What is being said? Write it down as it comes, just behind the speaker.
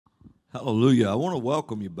Hallelujah. I want to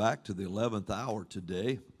welcome you back to the 11th hour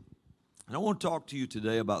today. And I want to talk to you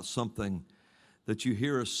today about something that you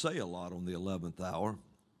hear us say a lot on the 11th hour,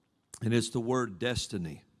 and it's the word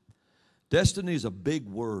destiny. Destiny is a big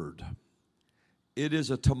word. It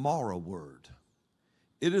is a tomorrow word.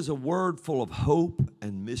 It is a word full of hope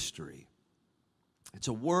and mystery. It's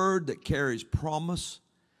a word that carries promise,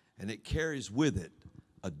 and it carries with it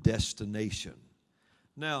a destination.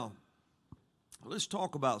 Now, let's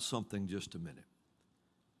talk about something just a minute.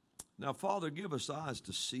 Now, Father, give us eyes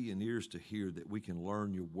to see and ears to hear that we can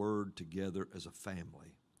learn your word together as a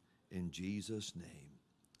family. In Jesus' name,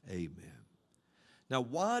 amen. Now,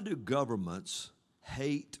 why do governments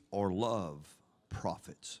hate or love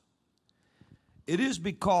prophets? It is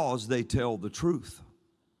because they tell the truth.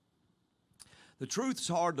 The truth is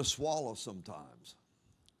hard to swallow sometimes,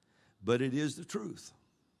 but it is the truth.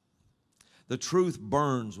 The truth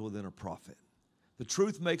burns within a prophet. The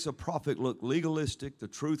truth makes a prophet look legalistic. The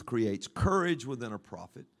truth creates courage within a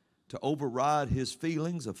prophet to override his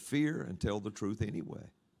feelings of fear and tell the truth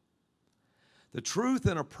anyway. The truth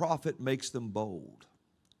in a prophet makes them bold.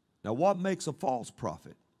 Now, what makes a false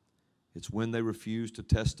prophet? It's when they refuse to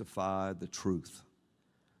testify the truth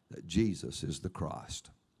that Jesus is the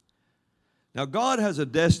Christ. Now, God has a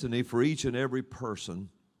destiny for each and every person.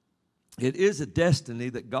 It is a destiny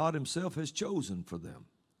that God himself has chosen for them.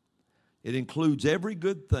 It includes every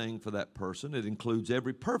good thing for that person. It includes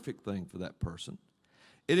every perfect thing for that person.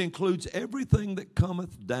 It includes everything that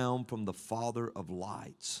cometh down from the Father of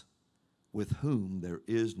lights, with whom there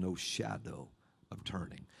is no shadow of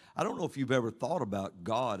turning. I don't know if you've ever thought about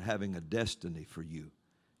God having a destiny for you.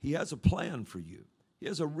 He has a plan for you. He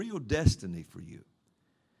has a real destiny for you.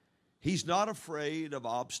 He's not afraid of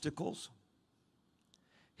obstacles.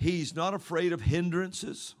 He's not afraid of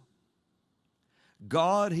hindrances.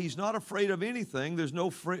 God, he's not afraid of anything. There's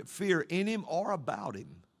no fear in him or about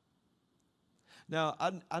him. Now,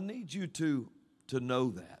 I need you to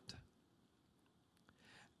know that.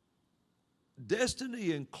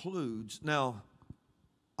 Destiny includes, now,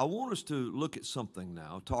 I want us to look at something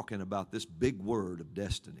now, talking about this big word of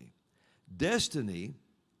destiny. Destiny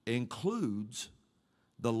includes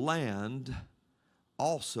the land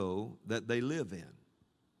also that they live in.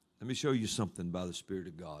 Let me show you something by the Spirit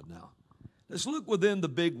of God now. Let's look within the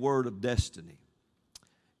big word of destiny.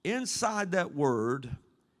 Inside that word,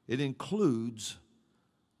 it includes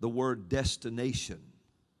the word destination.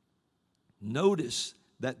 Notice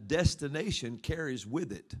that destination carries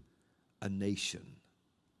with it a nation.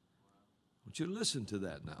 I want you to listen to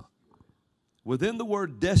that now. Within the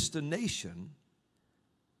word destination,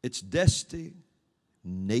 it's destination.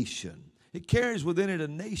 It carries within it a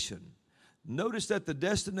nation. Notice that the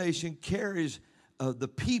destination carries the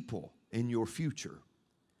people in your future.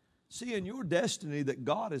 See, in your destiny that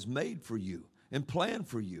God has made for you and planned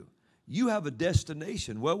for you, you have a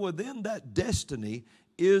destination. Well, within that destiny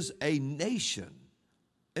is a nation.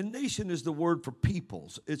 And nation is the word for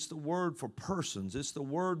peoples. It's the word for persons. It's the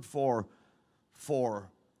word for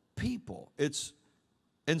people.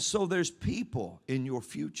 And so there's people in your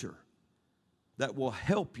future that will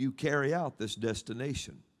help you carry out this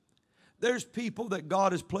destination. There's people that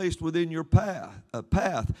God has placed within your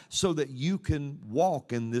path so that you can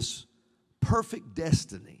walk in this perfect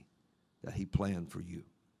destiny that he planned for you.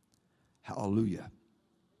 Hallelujah.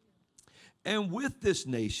 And with this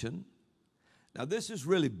nation, now this is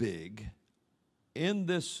really big. In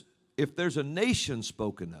this, if there's a nation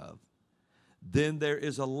spoken of, then there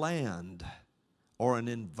is a land or an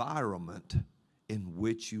environment in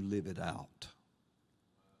which you live it out.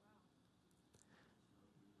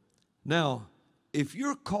 Now, if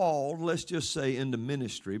you're called, let's just say into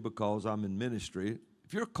ministry, because I'm in ministry,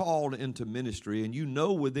 if you're called into ministry and you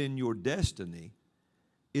know within your destiny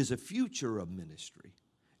is a future of ministry,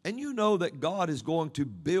 and you know that God is going to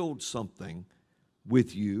build something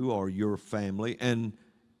with you or your family and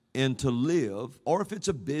to live, or if it's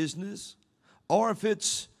a business, or if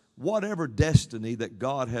it's whatever destiny that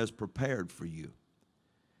God has prepared for you,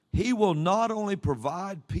 he will not only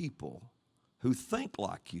provide people who think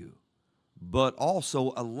like you, but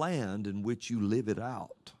also a land in which you live it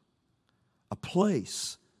out, a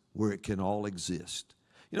place where it can all exist.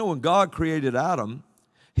 You know, when God created Adam,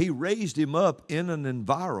 he raised him up in an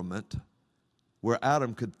environment where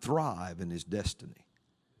Adam could thrive in his destiny.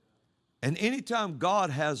 And anytime God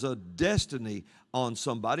has a destiny on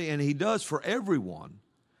somebody, and he does for everyone,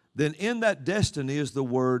 then in that destiny is the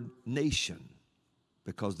word nation,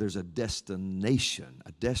 because there's a destination,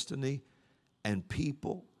 a destiny and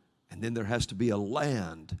people. And then there has to be a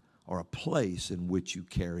land or a place in which you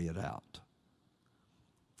carry it out.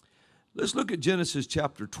 Let's look at Genesis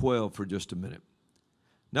chapter 12 for just a minute.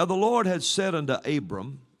 Now the Lord had said unto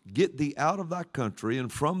Abram, Get thee out of thy country,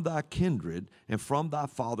 and from thy kindred, and from thy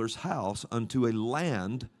father's house, unto a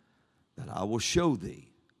land that I will show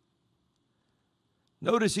thee.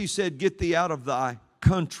 Notice he said, Get thee out of thy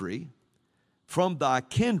country, from thy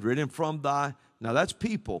kindred, and from thy, now that's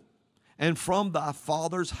people, and from thy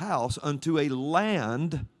father's house, unto a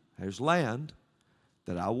land, there's land,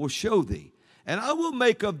 that I will show thee. And I will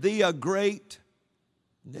make of thee a great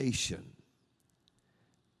nation.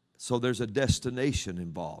 So there's a destination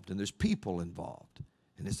involved, and there's people involved.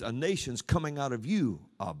 And it's a nation's coming out of you,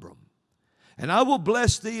 Abram. And I will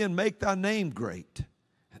bless thee and make thy name great,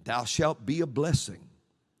 and thou shalt be a blessing.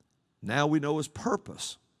 Now we know his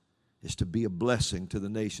purpose is to be a blessing to the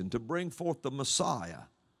nation, to bring forth the Messiah.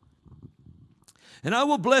 And I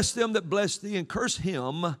will bless them that bless thee, and curse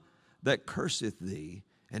him that curseth thee.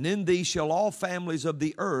 And in thee shall all families of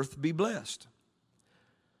the earth be blessed.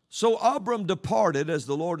 So Abram departed as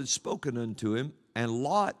the Lord had spoken unto him, and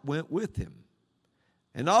Lot went with him.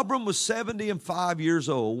 And Abram was 75 years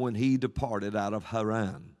old when he departed out of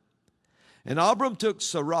Haran. And Abram took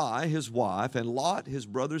Sarai his wife, and Lot his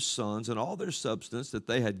brother's sons, and all their substance that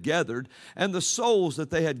they had gathered, and the souls that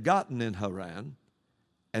they had gotten in Haran.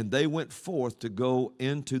 And they went forth to go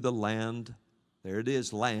into the land, there it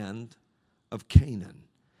is, land of Canaan.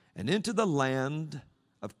 And into the land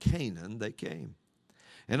of Canaan they came.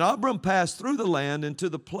 And Abram passed through the land into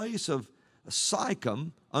the place of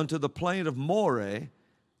Sychem unto the plain of Moreh,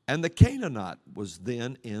 and the Canaanite was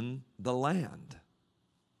then in the land.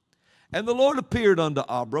 And the Lord appeared unto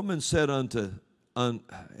Abram and said, Unto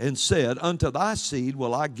thy seed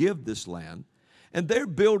will I give this land. And there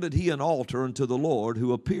builded he an altar unto the Lord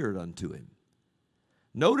who appeared unto him.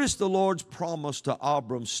 Notice the Lord's promise to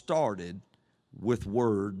Abram started with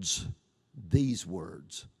words, these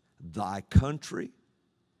words, thy country,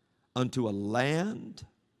 unto a land,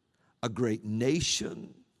 a great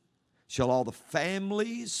nation, shall all the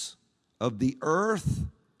families of the earth,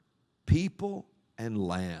 people and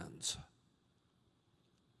lands,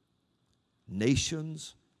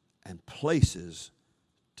 nations and places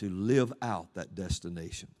to live out that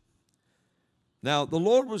destination. Now, the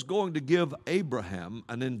Lord was going to give Abraham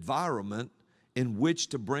an environment in which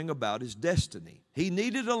to bring about his destiny. He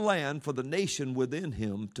needed a land for the nation within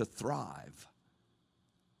him to thrive.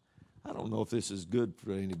 I don't know if this is good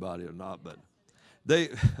for anybody or not, but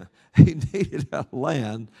he needed a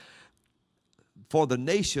land for the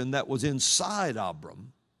nation that was inside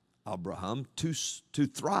Abraham to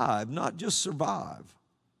thrive, not just survive,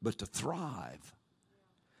 but to thrive.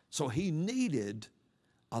 So he needed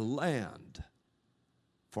a land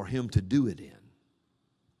for him to do it in.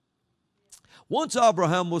 Once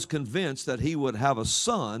Abraham was convinced that he would have a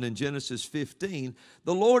son in Genesis 15,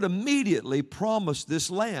 the Lord immediately promised this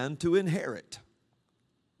land to inherit.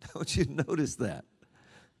 Don't you notice that?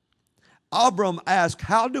 Abram asked,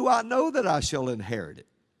 How do I know that I shall inherit it?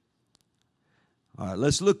 All right,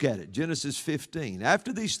 let's look at it. Genesis 15.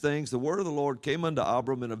 After these things, the word of the Lord came unto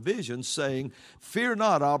Abram in a vision, saying, Fear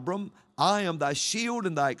not, Abram, I am thy shield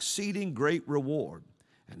and thy exceeding great reward.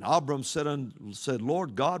 And Abram said,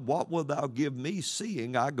 Lord God, what wilt thou give me,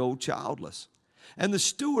 seeing I go childless? And the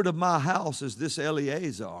steward of my house is this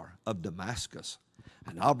Eleazar of Damascus.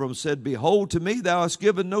 And Abram said, Behold, to me thou hast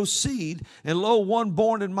given no seed, and lo, one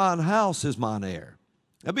born in mine house is mine heir.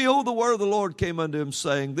 And behold, the word of the Lord came unto him,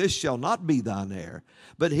 saying, This shall not be thine heir,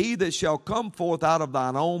 but he that shall come forth out of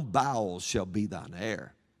thine own bowels shall be thine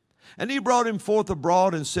heir. And he brought him forth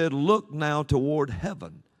abroad and said, Look now toward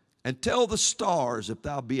heaven, and tell the stars if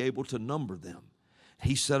thou be able to number them.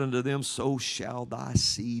 He said unto them, So shall thy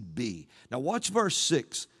seed be. Now watch verse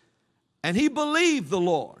 6. And he believed the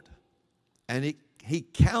Lord, and he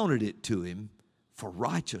counted it to him for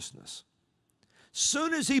righteousness.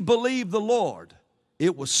 Soon as he believed the Lord,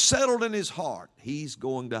 it was settled in his heart. He's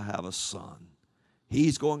going to have a son.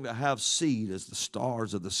 He's going to have seed as the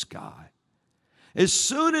stars of the sky. As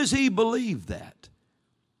soon as he believed that,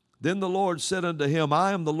 then the Lord said unto him,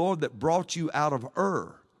 I am the Lord that brought you out of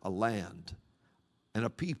Ur, a land, and a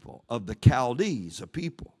people, of the Chaldees, a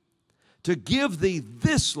people, to give thee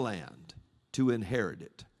this land to inherit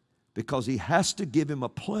it, because he has to give him a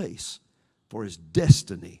place for his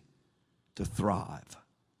destiny to thrive.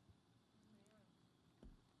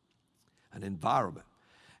 An environment.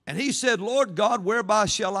 And he said, Lord God, whereby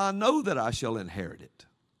shall I know that I shall inherit it?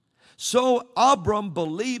 So Abram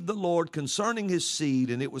believed the Lord concerning his seed,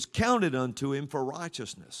 and it was counted unto him for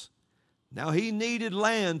righteousness. Now he needed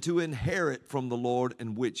land to inherit from the Lord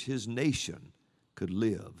in which his nation could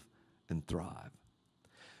live and thrive.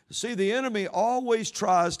 See, the enemy always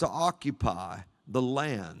tries to occupy the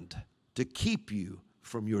land to keep you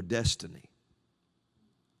from your destiny.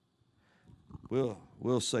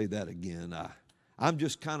 We'll say that again. I'm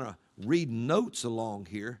just kind of reading notes along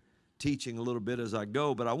here, teaching a little bit as I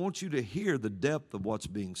go, but I want you to hear the depth of what's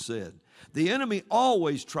being said. The enemy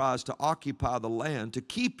always tries to occupy the land to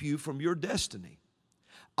keep you from your destiny.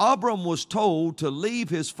 Abram was told to leave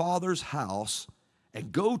his father's house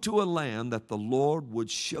and go to a land that the Lord would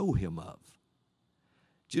show him of.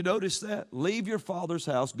 Did you notice that? Leave your father's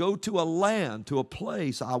house, go to a land, to a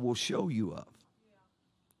place I will show you of.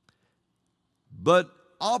 But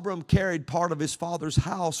Abram carried part of his father's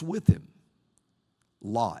house with him.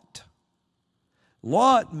 Lot.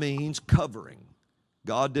 Lot means covering.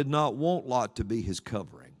 God did not want Lot to be his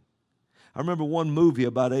covering. I remember one movie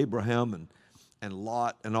about Abraham and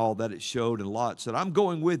Lot and all that it showed, and Lot said, I'm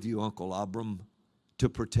going with you, Uncle Abram, to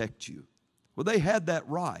protect you. Well, they had that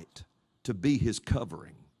right to be his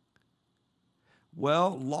covering.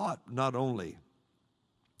 Well, Lot not only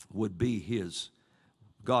would be his,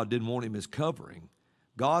 God didn't want him as covering,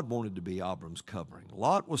 God wanted to be Abram's covering.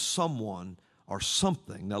 Lot was someone or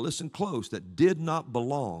something, now listen close, that did not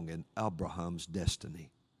belong in Abraham's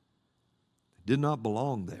destiny. Did not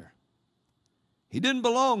belong there. He didn't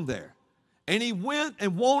belong there. And he went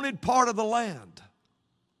and wanted part of the land.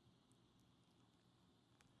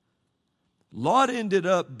 Lot ended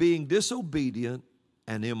up being disobedient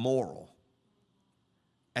and immoral.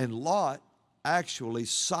 And Lot actually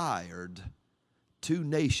sired two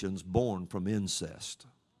nations born from incest.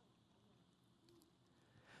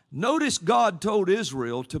 Notice God told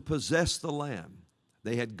Israel to possess the land.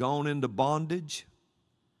 They had gone into bondage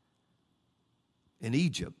in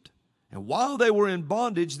Egypt. And while they were in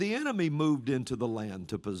bondage, the enemy moved into the land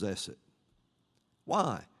to possess it.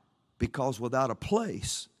 Why? Because without a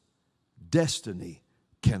place, destiny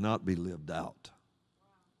cannot be lived out.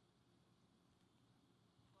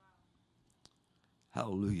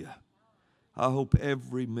 Hallelujah. I hope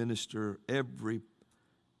every minister, every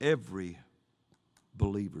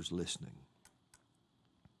believer's listening.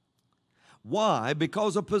 Why?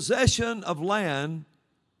 Because a possession of land,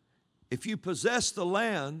 if you possess the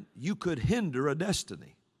land, you could hinder a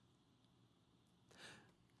destiny.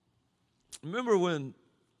 Remember when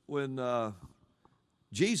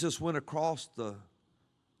Jesus went across the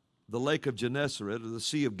lake of Gennesaret, or the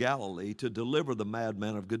Sea of Galilee, to deliver the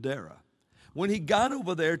madman of Gadara. When he got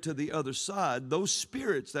over there to the other side, those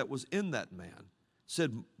spirits that was in that man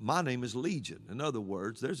said, my name is Legion. In other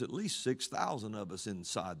words, there's at least 6,000 of us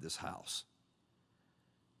inside this house.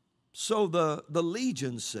 So the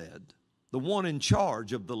Legion said, the one in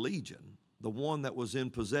charge of the Legion, the one that was in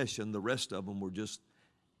possession, the rest of them were just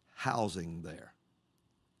housing there.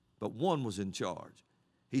 But one was in charge.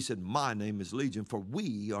 He said, my name is Legion, for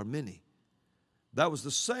we are many. That was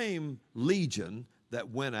the same Legion that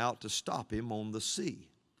went out to stop him on the sea.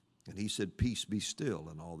 And he said, peace be still,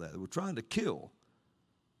 and all that. They were trying to kill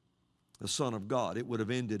the Son of God. It would have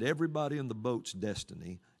ended everybody in the boat's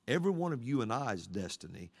destiny, every one of you and I's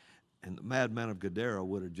destiny, and the madman of Gadara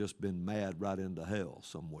would have just been mad right into hell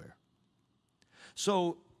somewhere.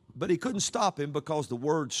 So, but he couldn't stop him because the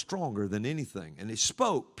word's stronger than anything. And he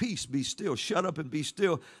spoke, peace be still, shut up and be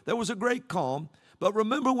still. There was a great calm. But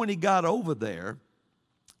remember when he got over there,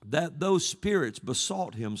 that those spirits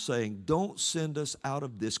besought him, saying, don't send us out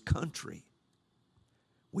of this country.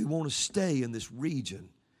 We want to stay in this region,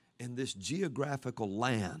 in this geographical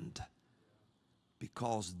land,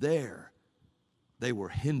 because there they were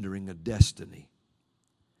hindering a destiny.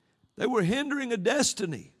 They were hindering a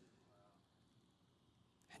destiny.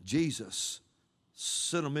 And Jesus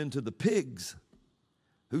sent them into the pigs,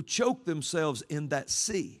 who choked themselves in that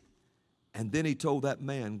sea. And then he told that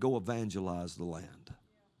man, go evangelize the land.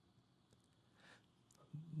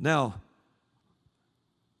 Now,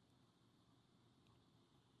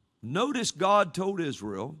 notice God told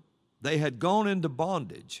Israel they had gone into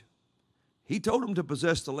bondage. He told them to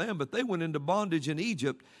possess the land, but they went into bondage in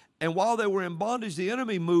Egypt. And while they were in bondage, the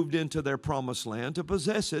enemy moved into their promised land to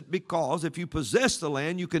possess it, because if you possess the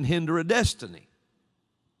land, you can hinder a destiny.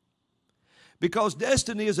 Because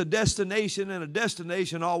destiny is a destination, and a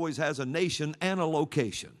destination always has a nation and a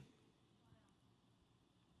location.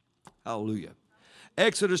 Hallelujah.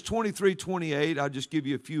 Exodus 23:28, I'll just give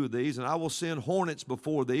you a few of these. And I will send hornets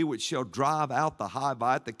before thee, which shall drive out the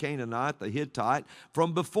Hivite, the Canaanite, the Hittite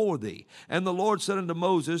from before thee. And the Lord said unto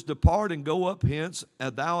Moses, depart and go up hence,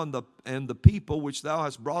 thou and the people which thou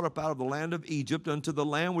hast brought up out of the land of Egypt unto the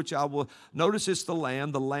land which I will, notice it's the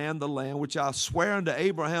land, which I swear unto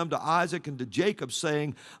Abraham, to Isaac, and to Jacob,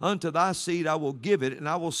 saying, unto thy seed I will give it, and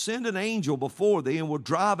I will send an angel before thee, and will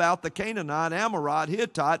drive out the Canaanite, Amorite,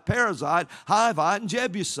 Hittite, Perizzite, Hivite, and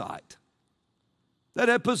Jebusite, that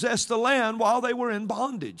had possessed the land while they were in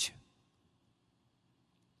bondage.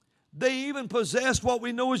 They even possessed what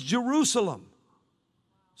we know as Jerusalem.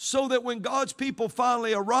 So that when God's people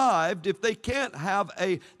finally arrived, if they can't have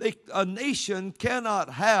a nation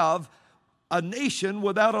cannot have a nation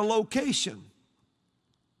without a location.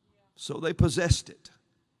 So they possessed it.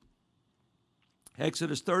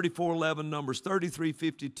 Exodus 34:11, Numbers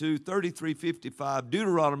 33:52, 33:55,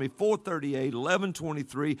 Deuteronomy 4:38,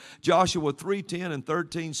 11:23, Joshua 3:10, and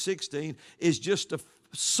 13:16 is just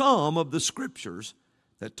some of the scriptures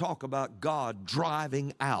that talk about God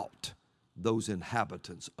driving out those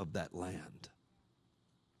inhabitants of that land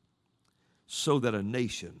so that a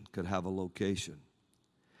nation could have a location.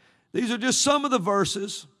 These are just some of the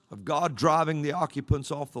verses of God driving the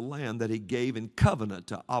occupants off the land that he gave in covenant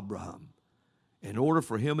to Abraham in order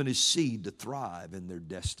for him and his seed to thrive in their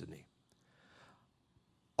destiny.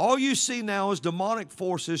 All you see now is demonic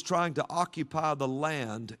forces trying to occupy the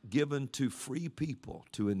land given to free people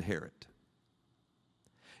to inherit,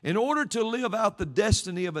 in order to live out the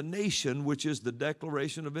destiny of a nation, which is the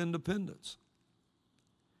Declaration of Independence.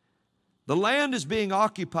 The land is being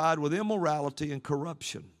occupied with immorality and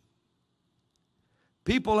corruption.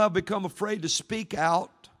 People have become afraid to speak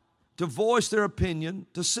out, to voice their opinion,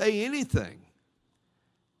 to say anything.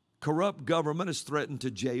 Corrupt government has threatened to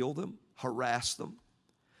jail them, harass them.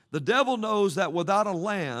 The devil knows that without a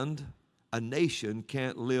land, a nation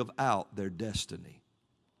can't live out their destiny.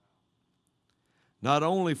 Not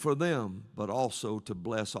only for them, but also to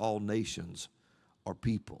bless all nations or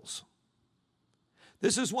peoples.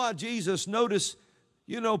 This is why Jesus, notice,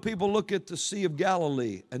 people look at the Sea of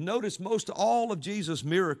Galilee, and notice most all of Jesus'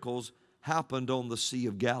 miracles happened on the Sea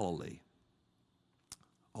of Galilee.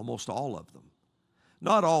 Almost all of them.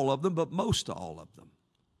 Not all of them, but most all of them.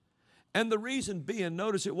 And the reason being,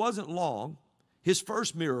 notice it wasn't long. His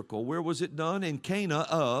first miracle, where was it done? In Cana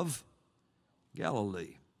of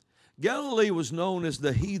Galilee. Galilee was known as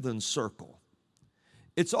the heathen circle.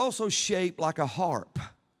 It's also shaped like a harp.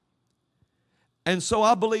 And so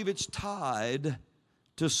I believe it's tied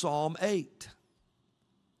to Psalm 8.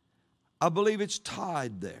 I believe it's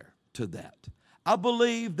tied there to that. I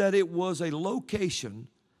believe that it was a location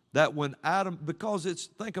that when Adam, because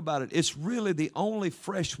think about it, it's really the only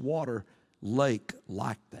freshwater lake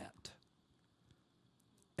like that.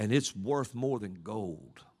 And it's worth more than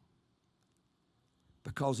gold.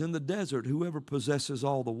 Because in the desert, whoever possesses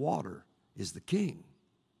all the water is the king.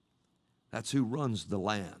 That's who runs the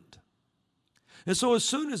land. And so as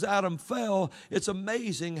soon as Adam fell, it's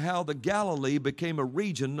amazing how the Galilee became a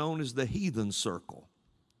region known as the heathen circle.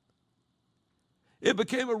 It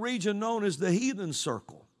became a region known as the heathen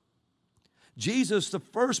circle. Jesus, the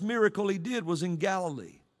first miracle he did was in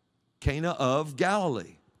Galilee, Cana of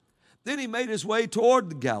Galilee. Then he made his way toward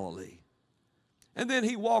the Galilee. And then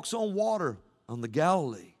he walks on water on the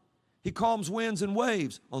Galilee. He calms winds and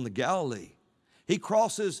waves on the Galilee. He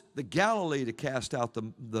crosses the Galilee to cast out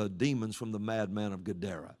the demons from the madman of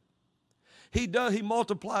Gadara. He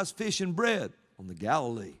multiplies fish and bread on the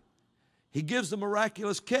Galilee. He gives the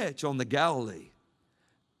miraculous catch on the Galilee.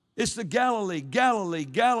 It's the Galilee, Galilee,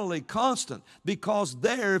 Galilee constant, because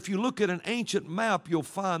there, if you look at an ancient map, you'll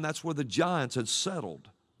find that's where the giants had settled,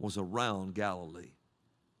 was around Galilee.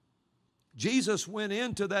 Jesus went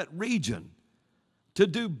into that region to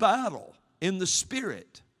do battle in the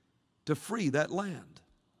spirit to free that land,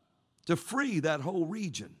 to free that whole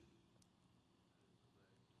region.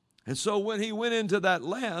 And so when he went into that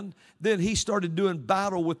land, then he started doing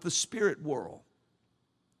battle with the spirit world.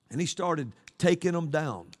 And he started taking them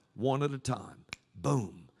down one at a time.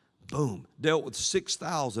 Boom, boom. Dealt with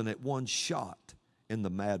 6,000 at one shot in the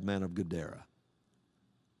madman of Gadara.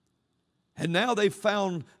 And now they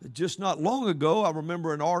found, just not long ago, I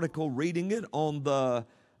remember an article reading it on I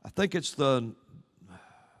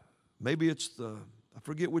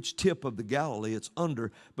forget which tip of the Galilee it's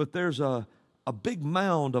under, but there's a big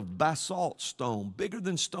mound of basalt stone, bigger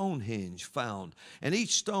than Stonehenge, found. And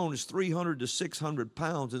each stone is 300 to 600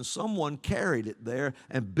 pounds, and someone carried it there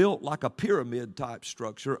and built like a pyramid type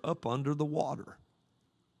structure up under the water,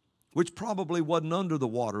 which probably wasn't under the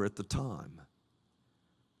water at the time.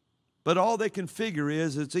 But all they can figure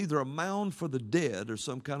is it's either a mound for the dead or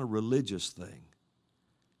some kind of religious thing.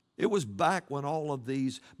 It was back when all of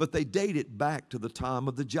these, but they date it back to the time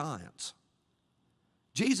of the giants.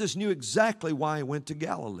 Jesus knew exactly why he went to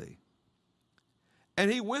Galilee.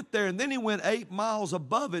 And he went there, and then he went 8 miles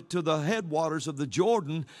above it to the headwaters of the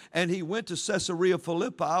Jordan, and he went to Caesarea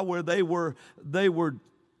Philippi, where they were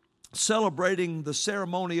celebrating the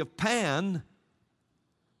ceremony of Pan.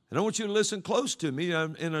 And I want you to listen close to me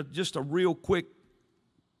in just a real quick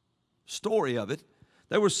story of it.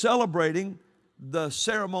 They were celebrating the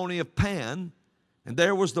ceremony of Pan, and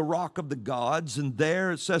there was the rock of the gods, and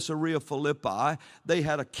there at Caesarea Philippi, they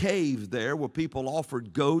had a cave there where people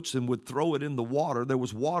offered goats and would throw it in the water. There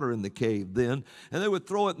was water in the cave then, and they would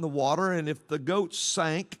throw it in the water, and if the goat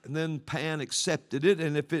sank, then Pan accepted it,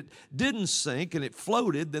 and if it didn't sink and it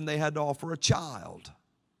floated, then they had to offer a child.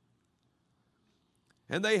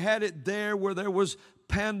 And they had it there where there was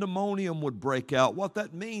pandemonium would break out. What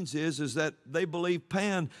that means is that they believe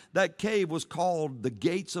Pan, that cave was called the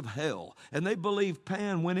gates of hell. And they believe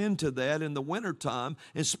Pan went into that in the wintertime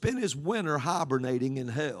and spent his winter hibernating in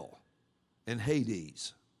hell. In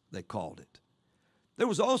Hades, they called it. There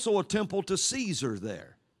was also a temple to Caesar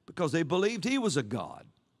there because they believed he was a god.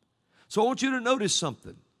 So I want you to notice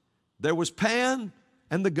something. There was Pan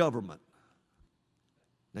and the government.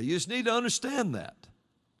 Now you just need to understand that.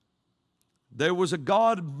 There was a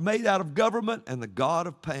God made out of government and the God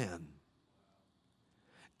of Pan.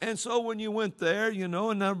 And so when you went there,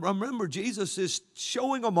 and I remember Jesus is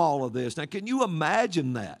showing them all of this. Now, can you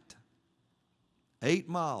imagine that? 8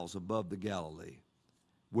 miles above the Galilee,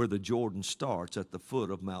 where the Jordan starts at the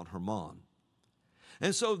foot of Mount Hermon.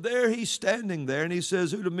 And so there he's standing there, and he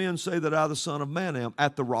says, "Who do men say that I, the Son of Man, am?"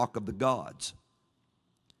 At the rock of the gods.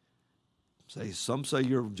 Some say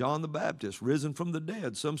you're John the Baptist, risen from the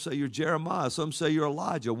dead. Some say you're Jeremiah. Some say you're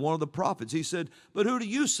Elijah, one of the prophets. He said, "But who do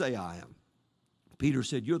you say I am?" Peter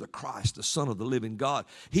said, "You're the Christ, the Son of the living God."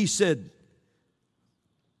 He said,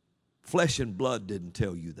 "Flesh and blood didn't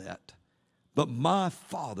tell you that, but my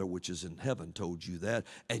Father which is in heaven told you that,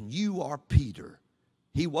 and you are Peter."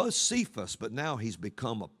 He was Cephas, but now he's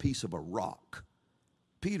become a piece of a rock.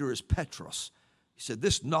 Peter is Petros. He said,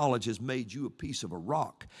 "This knowledge has made you a piece of a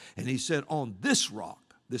rock." And he said, "On this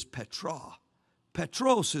rock, this Petra."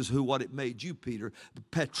 Petros is what it made you, Peter.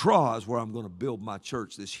 Petra is where I'm going to build my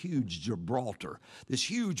church, this huge Gibraltar,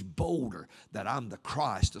 this huge boulder that I'm the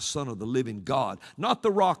Christ, the Son of the living God, not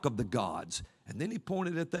the rock of the gods. And then he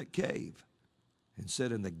pointed at that cave and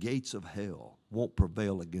said, "And the gates of hell won't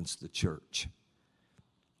prevail against the church."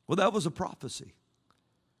 Well, that was a prophecy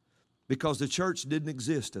because the church didn't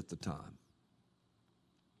exist at the time.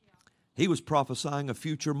 He was prophesying a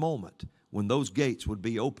future moment when those gates would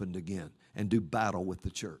be opened again and do battle with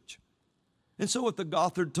the church. And so at the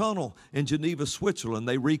Gotthard Tunnel in Geneva, Switzerland,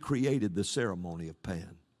 they recreated the ceremony of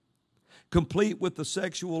Pan. Complete with the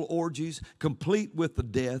sexual orgies, complete with the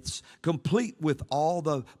deaths, complete with all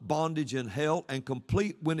the bondage in hell, and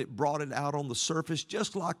complete when it brought it out on the surface,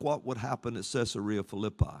 just like what would happen at Caesarea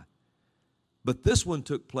Philippi. But this one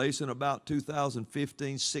took place in about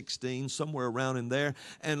 2015, 16, somewhere around in there,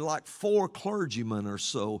 and like 4 clergymen or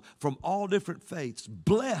so from all different faiths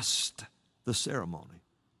blessed the ceremony.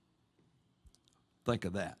 Think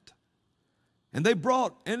of that. And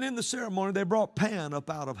in the ceremony, they brought Pan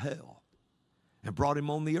up out of hell and brought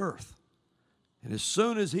him on the earth. And as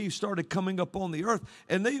soon as he started coming up on the earth,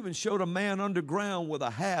 and they even showed a man underground with a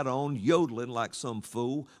hat on, yodeling like some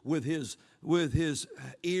fool, with his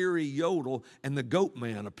eerie yodel, and the goat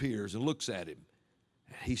man appears and looks at him.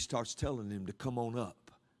 And he starts telling him to come on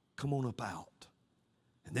up out.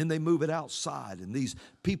 And then they move it outside, and these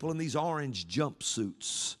people in these orange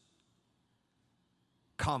jumpsuits,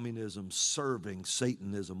 communism serving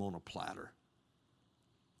Satanism on a platter,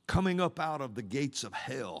 coming up out of the gates of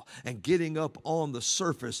hell and getting up on the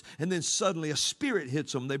surface, and then suddenly a spirit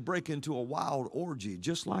hits them. They break into a wild orgy,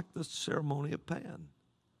 just like the ceremony of Pan.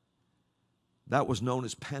 That was known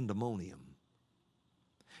as pandemonium.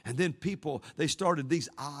 And then these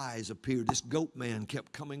eyes appeared. This goat man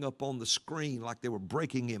kept coming up on the screen like they were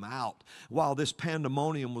breaking him out. While this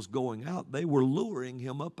pandemonium was going out, they were luring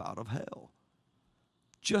him up out of hell,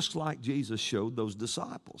 just like Jesus showed those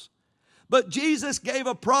disciples. But Jesus gave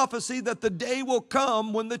a prophecy that the day will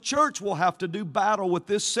come when the church will have to do battle with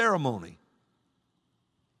this ceremony.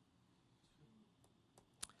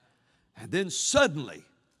 And then suddenly,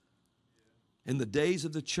 in the days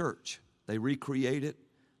of the church, they recreate it.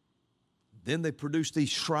 Then they produce these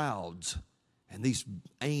shrouds and these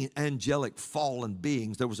angelic fallen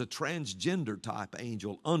beings. There was a transgender type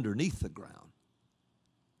angel underneath the ground,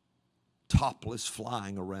 topless,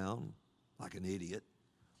 flying around like an idiot.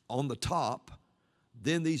 On the top,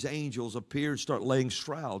 then these angels appear and start laying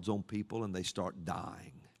shrouds on people, and they start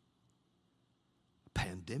dying.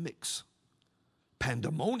 Pandemics,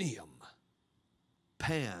 pandemonium,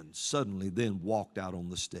 Pan suddenly then walked out on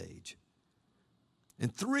the stage.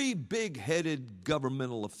 And 3 big-headed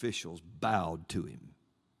governmental officials bowed to him,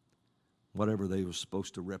 whatever they were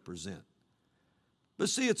supposed to represent. But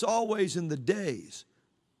see, it's always in the days.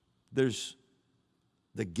 There's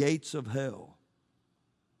the gates of hell,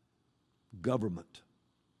 government,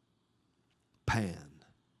 Pan.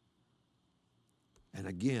 And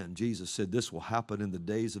again, Jesus said this will happen in the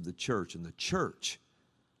days of the church, and the church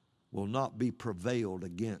will not be prevailed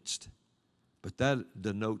against. But that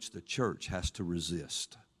denotes the church has to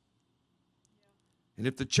resist. And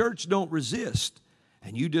if the church don't resist,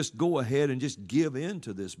 and you just go ahead and just give in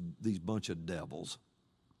to these bunch of devils,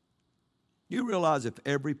 you realize if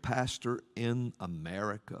every pastor in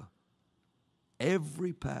America,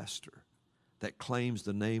 every pastor that claims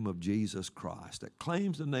the name of Jesus Christ, that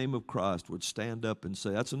claims the name of Christ would stand up and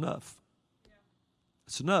say, that's enough.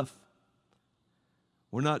 That's enough.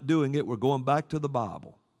 We're not doing it. We're going back to the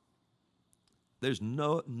Bible. There's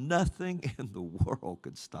nothing in the world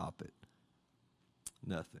could stop it.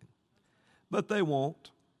 Nothing. But they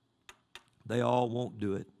won't. They all won't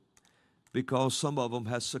do it because some of them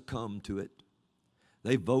have succumbed to it.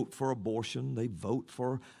 They vote for abortion. They vote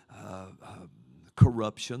for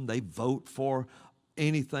corruption. They vote for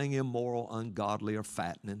anything immoral, ungodly, or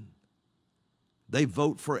fattening. They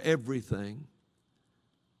vote for everything.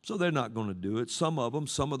 So they're not going to do it. Some of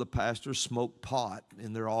the pastors smoke pot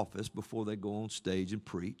in their office before they go on stage and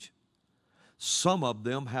preach. Some of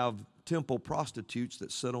them have temple prostitutes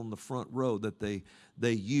that sit on the front row that they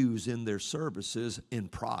use in their services, in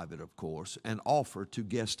private, of course, and offer to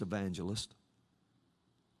guest evangelists.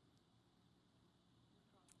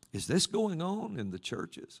 Is this going on in the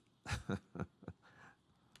churches?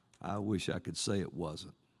 I wish I could say it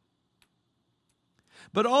wasn't.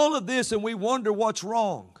 But all of this, and we wonder what's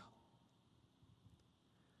wrong.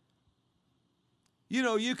 You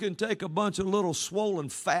know, you can take a bunch of little swollen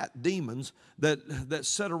fat demons that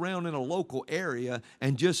sit around in a local area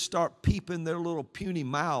and just start peeping their little puny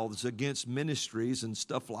mouths against ministries and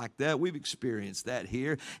stuff like that. We've experienced that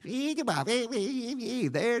here.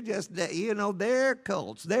 They're just, they're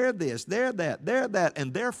cults. They're this, they're that,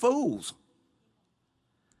 and they're fools.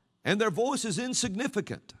 And their voice is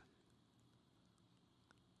insignificant.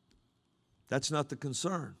 That's not the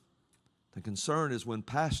concern. The concern is when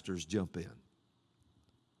pastors jump in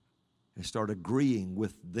and start agreeing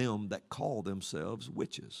with them that call themselves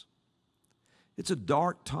witches. It's a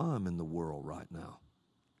dark time in the world right now.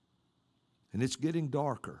 And it's getting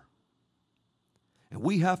darker. And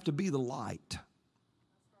we have to be the light.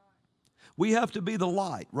 We have to be the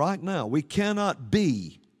light right now. We cannot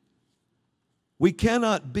be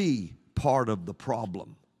part of the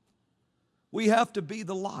problem. We have to be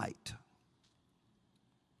the light.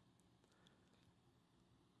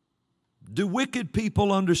 Do wicked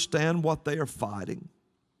people understand what they are fighting?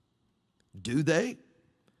 Do they?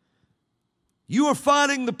 You are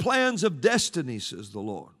fighting the plans of destiny, says the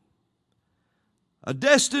Lord. A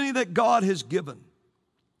destiny that God has given.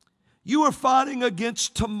 You are fighting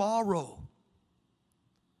against tomorrow.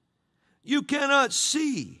 You cannot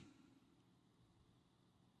see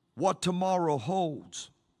what tomorrow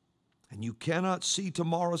holds. And you cannot see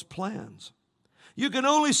tomorrow's plans. You can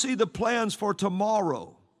only see the plans for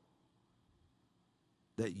tomorrow.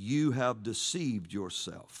 That you have deceived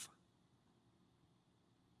yourself.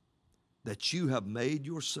 That you have made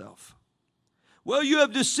yourself. Well, you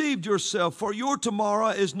have deceived yourself, for your tomorrow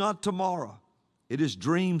is not tomorrow. It is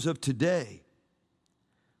dreams of today,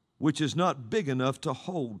 which is not big enough to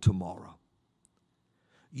hold tomorrow.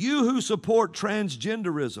 You who support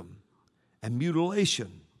transgenderism and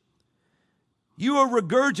mutilation, you are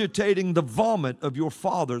regurgitating the vomit of your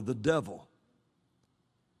father, the devil.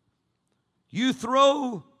 You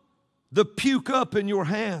throw the puke up in your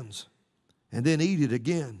hands and then eat it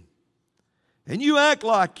again. And you act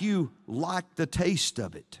like you like the taste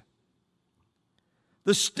of it.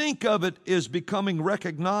 The stink of it is becoming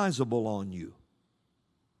recognizable on you.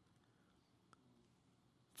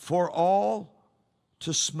 For all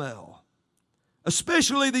to smell,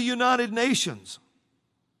 especially the United Nations.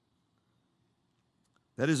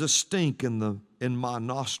 That is a stink in my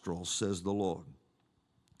nostrils, says the Lord.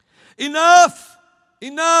 Enough,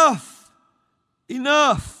 enough,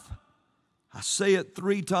 enough. I say it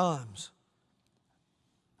 3 times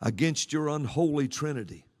against your unholy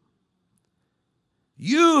trinity.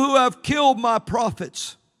 You who have killed my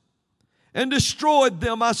prophets and destroyed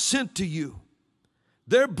them, I sent to you.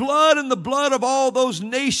 Their blood and the blood of all those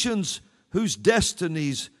nations whose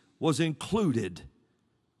destinies was included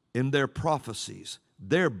in their prophecies.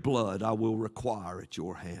 Their blood I will require at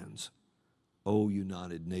your hands. O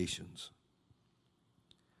United Nations.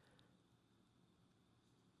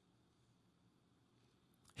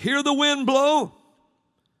 Hear the wind blow,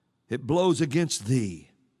 it blows against thee.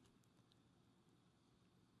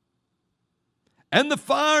 And the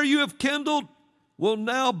fire you have kindled will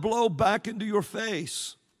now blow back into your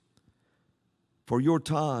face. For your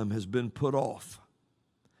time has been put off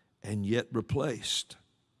and yet replaced.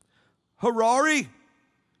 Harari,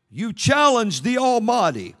 you challenge the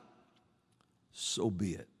Almighty. So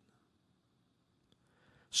be it.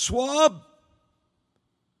 Swab,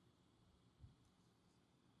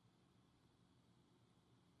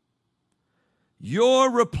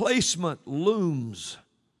 your replacement looms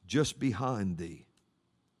just behind thee.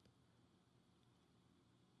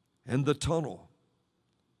 And the tunnel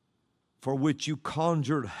for which you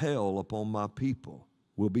conjured hell upon my people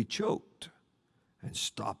will be choked and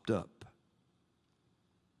stopped up.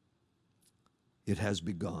 It has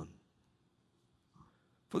begun.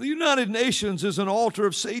 For the United Nations is an altar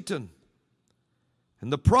of Satan,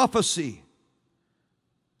 and the prophecy,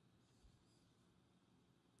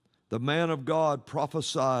 the man of God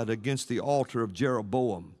prophesied against the altar of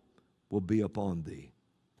Jeroboam, will be upon thee.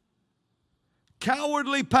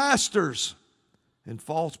 Cowardly pastors and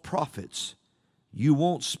false prophets, you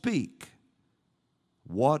won't speak.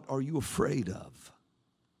 What are you afraid of?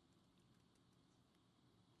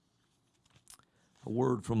 A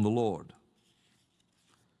word from the Lord.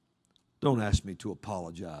 Don't ask me to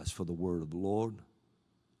apologize for the word of the Lord,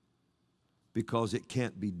 because it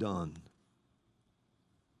can't be done.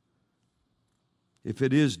 If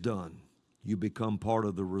it is done, you become part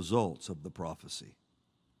of the results of the prophecy.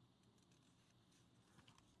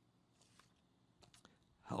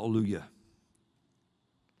 Hallelujah.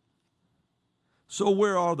 So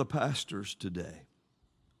where are the pastors today?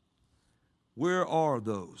 Where are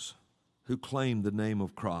those who claim the name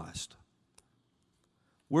of Christ?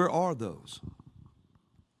 Where are those?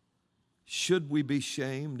 Should we be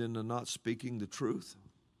shamed into not speaking the truth?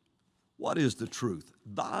 What is the truth?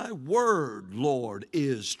 Thy word, Lord,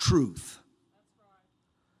 is truth. That's right.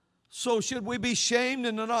 So should we be shamed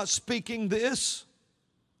into not speaking this?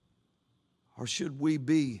 Or should we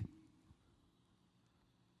be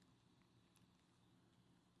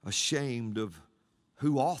ashamed of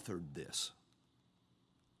who authored this?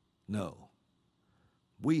 No.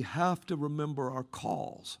 We have to remember our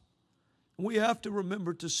calls. We have to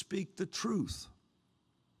remember to speak the truth.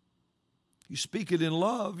 You speak it in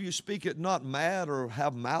love. You speak it not mad or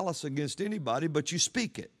have malice against anybody, but you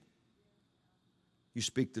speak it. You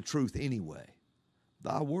speak the truth anyway.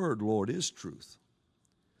 Thy word, Lord, is truth.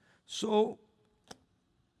 So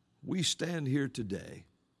we stand here today,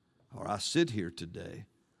 or I sit here today,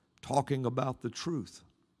 talking about the truth.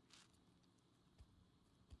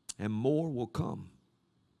 And more will come.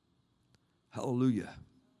 Hallelujah.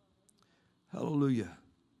 Hallelujah.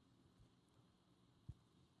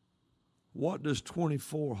 What does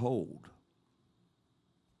 24 hold?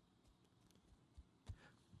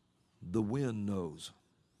 The wind knows.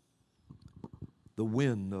 The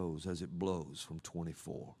wind knows as it blows from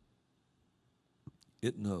 24.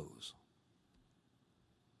 It knows.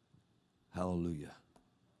 Hallelujah.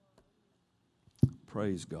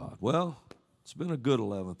 Praise God. Well, it's been a good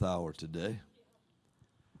 11th hour today.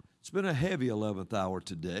 It's been a heavy 11th hour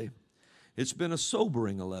today. It's been a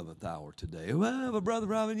sobering 11th hour today. Well, but Brother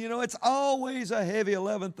Robin, you know, it's always a heavy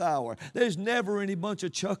 11th hour. There's never any bunch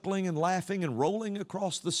of chuckling and laughing and rolling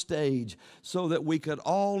across the stage so that we could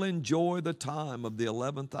all enjoy the time of the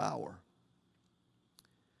 11th hour.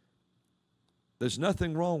 There's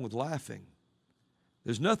nothing wrong with laughing.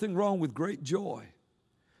 There's nothing wrong with great joy.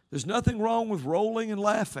 There's nothing wrong with rolling and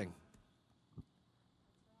laughing.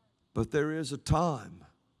 But there is a time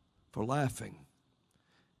for laughing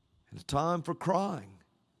and a time for crying.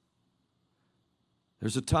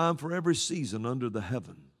 There's a time for every season under the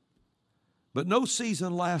heaven. But no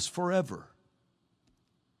season lasts forever.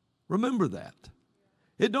 Remember that.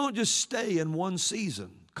 It don't just stay in one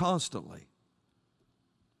season constantly.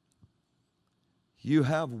 You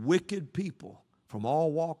have wicked people from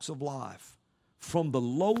all walks of life, from the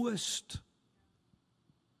lowest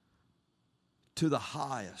to the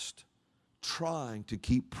highest, trying to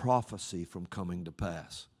keep prophecy from coming to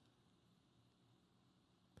pass.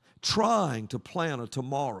 Trying to plan a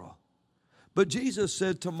tomorrow. But Jesus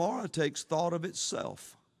said tomorrow takes thought of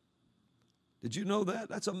itself. Did you know that?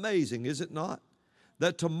 That's amazing, is it not?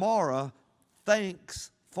 That tomorrow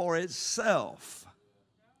thinks for itself.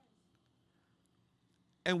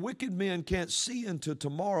 And wicked men can't see into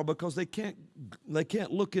tomorrow because they can't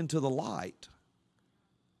look into the light.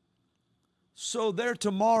 So their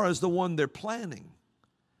tomorrow is the one they're planning.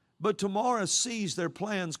 But tomorrow sees their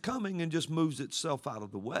plans coming and just moves itself out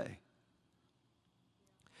of the way.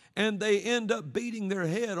 And they end up beating their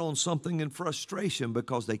head on something in frustration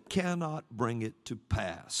because they cannot bring it to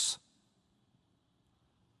pass.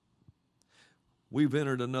 We've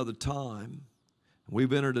entered another time.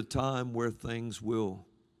 We've entered a time where things will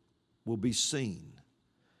be seen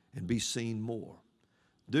and be seen more.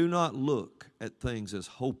 Do not look at things as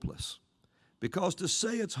hopeless, because to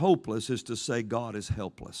say it's hopeless is to say God is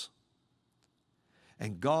helpless.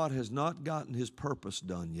 And God has not gotten his purpose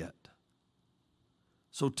done yet.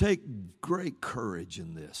 So take great courage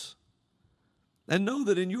in this. And know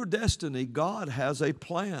that in your destiny, God has a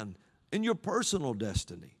plan. In your personal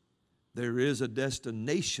destiny, there is a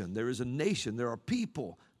destination, there is a nation, there are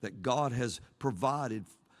people that God has provided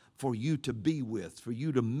for you to be with, for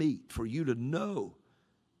you to meet, for you to know.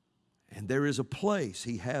 And there is a place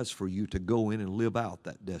he has for you to go in and live out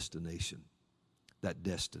that destination, that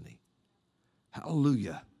destiny.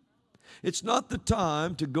 Hallelujah. It's not the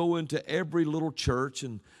time to go into every little church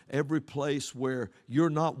and every place where you're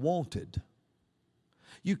not wanted.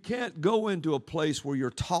 You can't go into a place where you're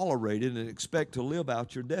tolerated and expect to live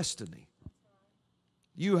out your destiny.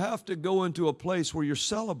 You have to go into a place where you're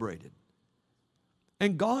celebrated.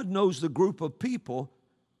 And God knows the group of people,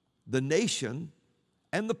 the nation,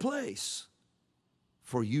 and the place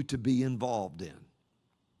for you to be involved in.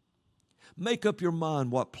 Make up your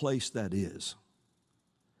mind what place that is.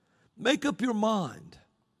 Make up your mind.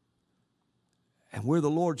 And where the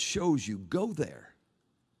Lord shows you, go there.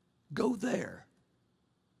 Go there.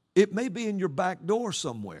 It may be in your back door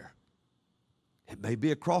somewhere. It may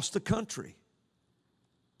be across the country.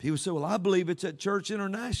 People say, well, I believe it's at Church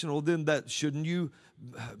International. Then shouldn't you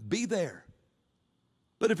be there?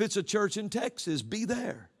 But if it's a church in Texas, be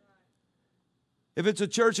there. If it's a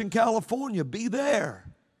church in California, be there.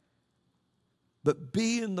 But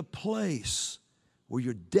be in the place where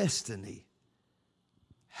your destiny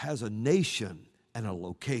has a nation and a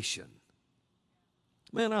location.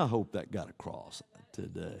 Man, I hope that got across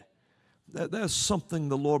today. That's something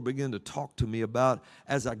the Lord began to talk to me about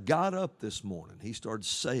as I got up this morning. He started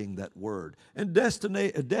saying that word. And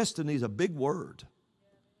destiny is a big word.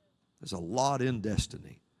 There's a lot in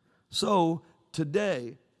destiny. So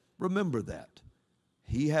today, remember that.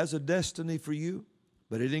 He has a destiny for you,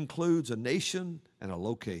 but it includes a nation and a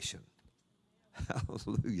location.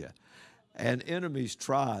 Hallelujah. And enemies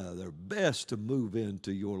try their best to move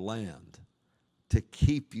into your land, to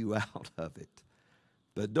keep you out of it.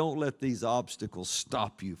 But don't let these obstacles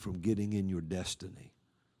stop you from getting in your destiny.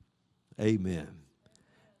 Amen.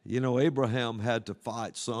 You know, Abraham had to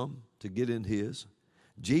fight some to get in his.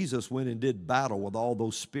 Jesus went and did battle with all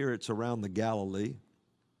those spirits around the Galilee.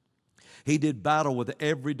 He did battle with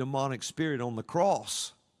every demonic spirit on the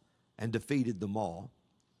cross and defeated them all.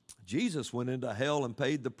 Jesus went into hell and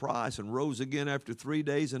paid the price and rose again after 3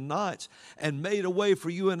 days and nights and made a way for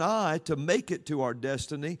you and I to make it to our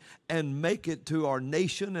destiny and make it to our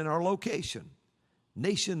nation and our location.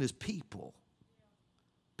 Nation is people.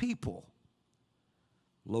 People.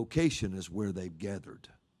 Location is where they've gathered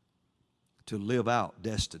to live out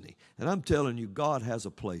destiny. And I'm telling you, God has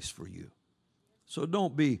a place for you. So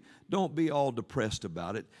don't be all depressed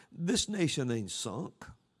about it. This nation ain't sunk.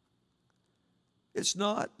 It's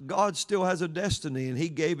not. God still has a destiny, and he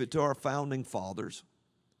gave it to our founding fathers,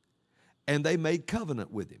 and they made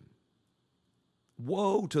covenant with him.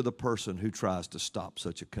 Woe to the person who tries to stop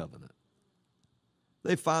such a covenant.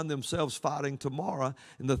 They find themselves fighting tomorrow,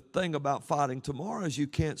 and the thing about fighting tomorrow is you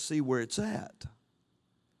can't see where it's at.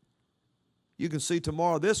 You can see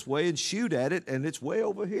tomorrow this way and shoot at it, and it's way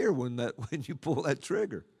over here when you pull that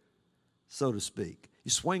trigger, so to speak. You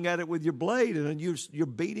swing at it with your blade, and then you're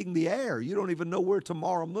beating the air. You don't even know where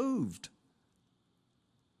tomorrow moved.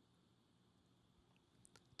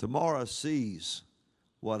 Tomorrow sees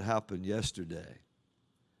what happened yesterday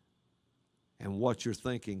and what you're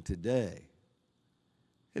thinking today,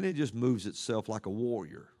 and it just moves itself like a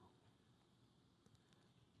warrior.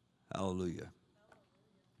 Hallelujah.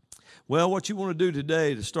 Well, what you want to do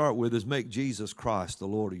today to start with is make Jesus Christ the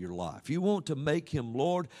Lord of your life. You want to make him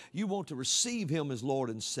Lord. You want to receive him as Lord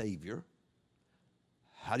and Savior.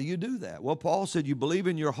 How do you do that? Well, Paul said you believe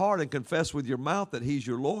in your heart and confess with your mouth that he's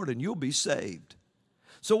your Lord and you'll be saved.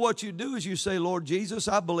 So what you do is you say, Lord Jesus,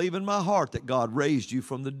 I believe in my heart that God raised you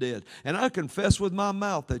from the dead. And I confess with my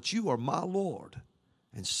mouth that you are my Lord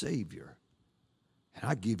and Savior. And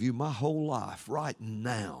I give you my whole life right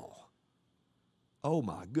now. Oh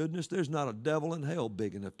my goodness, there's not a devil in hell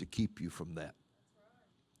big enough to keep you from that.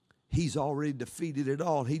 He's already defeated it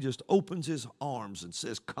all. He just opens his arms and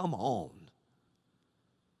says, come on.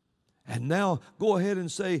 And now go ahead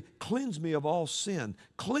and say, cleanse me of all sin.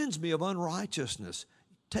 Cleanse me of unrighteousness.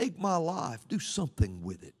 Take my life. Do something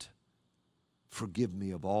with it. Forgive me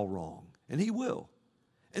of all wrong. And He will.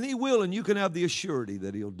 And He will, and you can have the assurity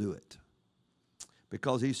that He'll do it.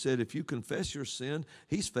 Because He said, if you confess your sin,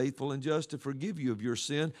 He's faithful and just to forgive you of your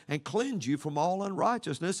sin and cleanse you from all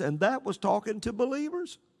unrighteousness. And that was talking to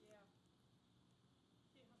believers.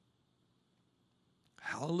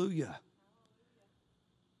 Hallelujah.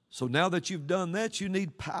 So now that you've done that, you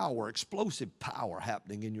need power, explosive power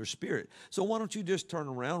happening in your spirit. So why don't you just turn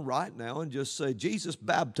around right now and just say, Jesus,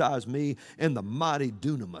 baptize me in the mighty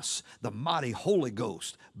dunamis, the mighty Holy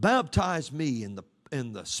Ghost. Baptize me in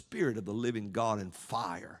the Spirit of the living God and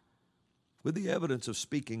fire, with the evidence of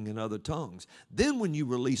speaking in other tongues. Then when you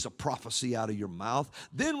release a prophecy out of your mouth,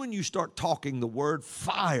 then when you start talking the word,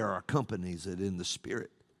 fire accompanies it in the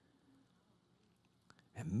Spirit.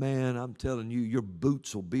 And man, I'm telling you, your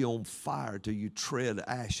boots will be on fire till you tread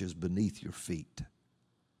ashes beneath your feet.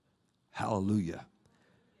 Hallelujah.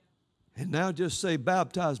 And now just say,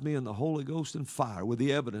 baptize me in the Holy Ghost and fire, with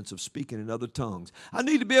the evidence of speaking in other tongues. I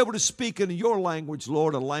need to be able to speak in your language,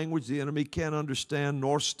 Lord, a language the enemy can't understand,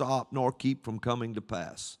 nor stop, nor keep from coming to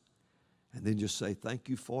pass. And then just say, thank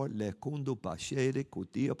you for it. Lekundo pashere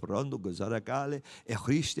kutia prando gazarakale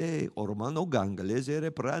echriste ormano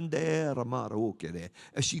gangalezere prande ramarokere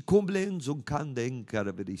esikumblen zunkanden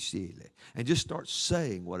karavidisile. And just start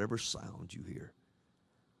saying whatever sound you hear.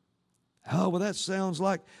 Oh, well, that sounds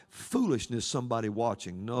like foolishness, somebody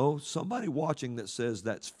watching. No, somebody watching that says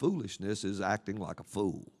that's foolishness is acting like a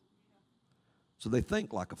fool. So they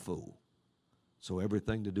think like a fool. So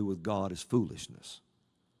everything to do with God is foolishness.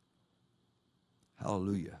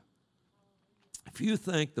 Hallelujah. If you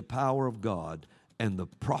think the power of God and the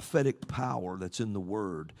prophetic power that's in the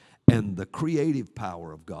Word and the creative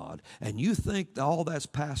power of God, and you think all that's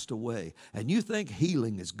passed away, and you think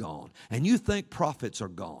healing is gone, and you think prophets are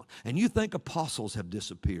gone, and you think apostles have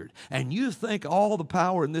disappeared, and you think all the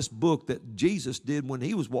power in this book that Jesus did when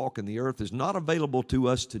He was walking the earth is not available to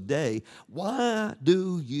us today, why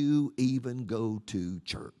do you even go to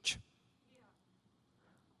church?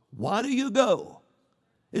 Why do you go?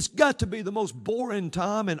 It's got to be the most boring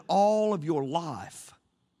time in all of your life,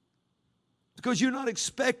 because you're not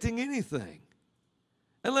expecting anything.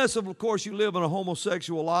 Unless, of course, you live in a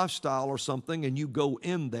homosexual lifestyle or something and you go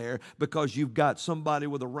in there because you've got somebody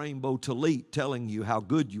with a rainbow tallit telling you how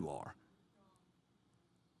good you are.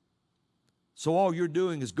 So all you're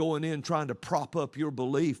doing is going in trying to prop up your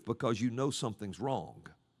belief because you know something's wrong.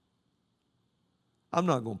 I'm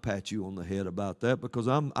not going to pat you on the head about that, because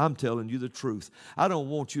I'm telling you the truth. I don't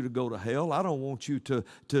want you to go to hell. I don't want you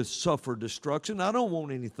to suffer destruction. I don't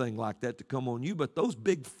want anything like that to come on you. But those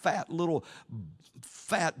big little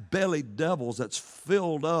fat bellied devils that's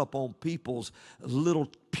filled up on people's little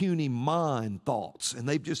puny mind thoughts, and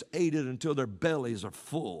they've just ate it until their bellies are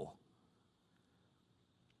full.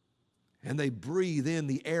 And they breathe in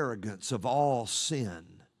the arrogance of all sin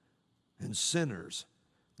and sinners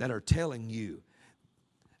that are telling you,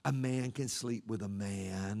 a man can sleep with a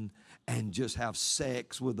man and just have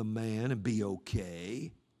sex with a man and be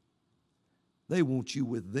okay. They want you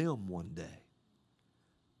with them one day.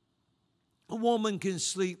 A woman can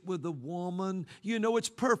sleep with a woman. You know it's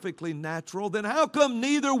perfectly natural. Then how come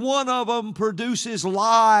neither one of them produces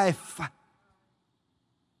life?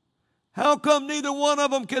 How come neither one of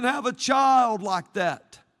them can have a child like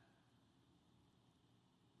that?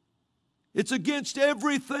 It's against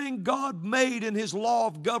everything God made in His law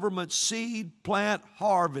of government, seed, plant,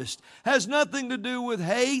 harvest. Has nothing to do with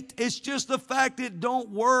hate. It's just the fact it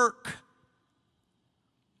don't work.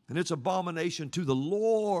 And it's abomination to the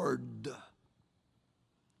Lord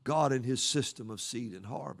God in His system of seed and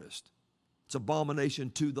harvest. It's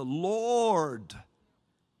abomination to the Lord.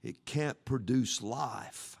 It can't produce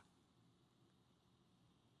life.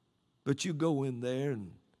 But you go in there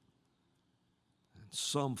and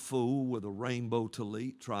some fool with a rainbow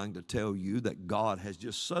tallit trying to tell you that God has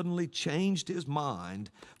just suddenly changed His mind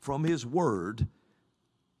from His Word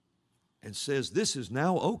and says this is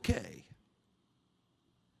now okay.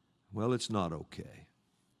 Well, it's not okay.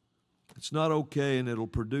 It's not okay, and it'll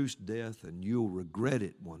produce death, and you'll regret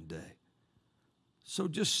it one day. So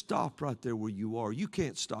just stop right there where you are. You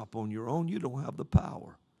can't stop on your own. You don't have the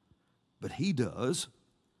power. But He does,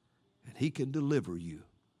 and He can deliver you.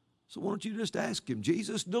 So why don't you just ask Him,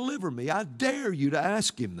 Jesus, deliver me. I dare you to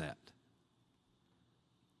ask Him that.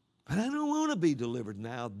 But I don't want to be delivered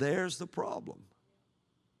now. There's the problem.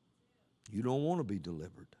 You don't want to be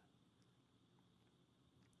delivered.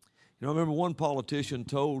 You know, I remember one politician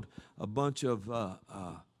told a bunch of,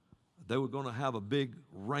 they were going to have a big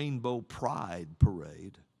rainbow pride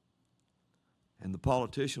parade. And the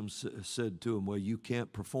politician said to him, well, you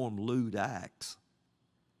can't perform lewd acts.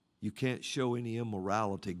 You can't show any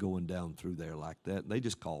immorality going down through there like that. And they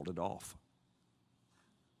just called it off.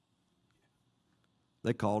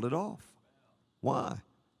 They called it off. Why?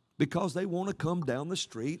 Because they want to come down the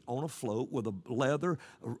street on a float with a leather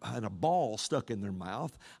and a ball stuck in their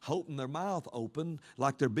mouth, holding their mouth open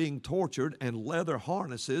like they're being tortured, and leather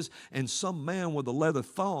harnesses, and some man with a leather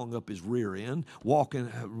thong up his rear end, walking,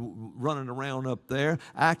 running around up there,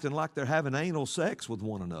 acting like they're having anal sex with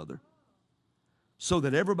one another so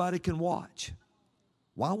that everybody can watch.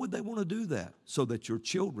 Why would they want to do that? So that your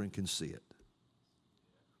children can see it.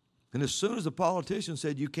 And as soon as the politician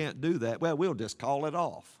said you can't do that, well, we'll just call it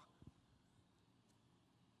off.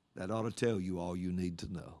 That ought to tell you all you need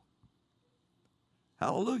to know.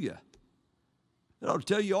 Hallelujah. That ought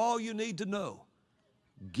to tell you all you need to know.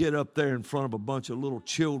 Get up there in front of a bunch of little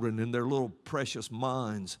children in their little precious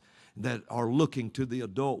minds that are looking to the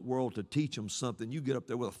adult world to teach them something. You get up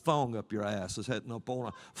there with a thong up your ass, is heading up on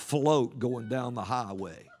a float going down the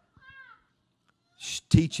highway,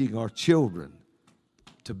 teaching our children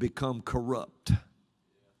to become corrupt.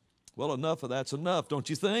 Well, enough of that's enough, don't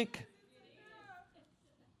you think?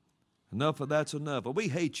 Enough of that's enough. But we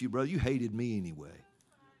hate you, brother. You hated me anyway.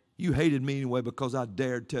 You hated me anyway because I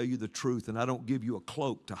dared tell you the truth, and I don't give you a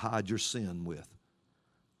cloak to hide your sin with.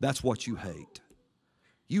 That's what you hate.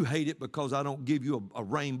 You hate it because I don't give you a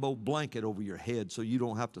rainbow blanket over your head so you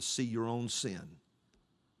don't have to see your own sin.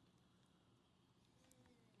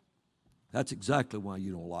 That's exactly why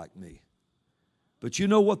you don't like me. But you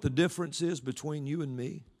know what the difference is between you and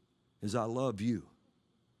me? Is I love you.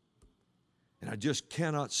 And I just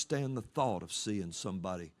cannot stand the thought of seeing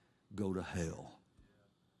somebody go to hell.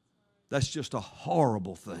 That's just a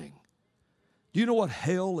horrible thing. Do you know what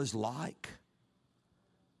hell is like?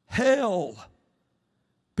 Hell.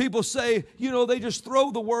 People say, you know, they just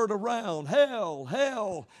throw the word around, hell,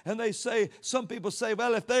 hell. And they say, some people say,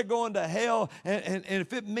 well, if they're going to hell, and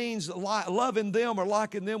if it means loving them or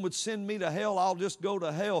liking them would send me to hell, I'll just go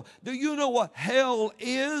to hell. Do you know what hell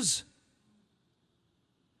is?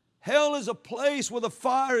 Hell is a place where the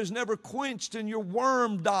fire is never quenched and your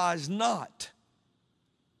worm dies not.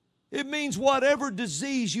 It means whatever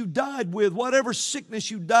disease you died with, whatever sickness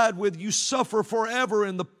you died with, you suffer forever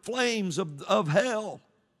in the flames of hell.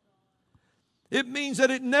 It means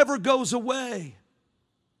that it never goes away.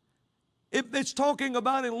 It's talking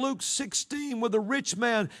about in Luke 16 with the rich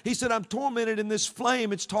man. He said, I'm tormented in this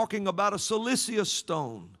flame. It's talking about a siliceous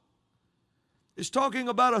stone. It's talking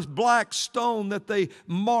about a black stone that they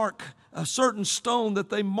mark, a certain stone that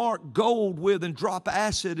they mark gold with and drop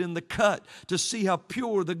acid in the cut to see how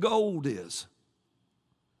pure the gold is.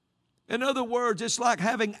 In other words, it's like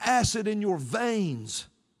having acid in your veins.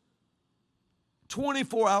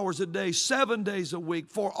 24 hours a day, 7 days a week,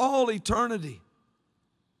 for all eternity.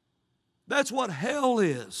 That's what hell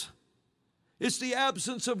is. It's the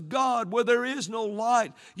absence of God where there is no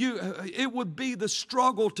light. It would be the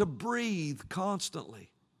struggle to breathe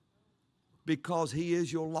constantly because He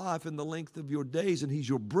is your life and the length of your days, and He's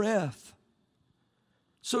your breath.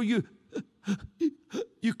 So you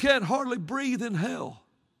can't hardly breathe in hell.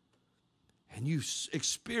 And you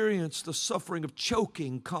experience the suffering of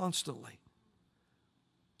choking constantly.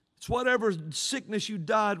 It's whatever sickness you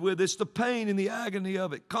died with. It's the pain and the agony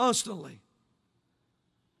of it constantly.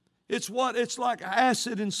 It's like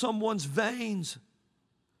acid in someone's veins.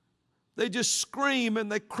 They just scream and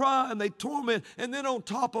they cry and they torment. And then on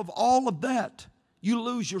top of all of that, you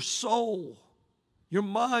lose your soul, your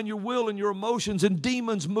mind, your will, and your emotions. And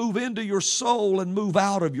demons move into your soul and move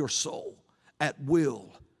out of your soul at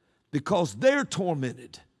will because they're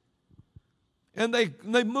tormented. And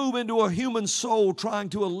they move into a human soul trying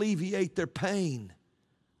to alleviate their pain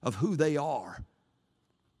of who they are.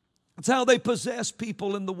 That's how they possess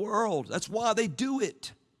people in the world. That's why they do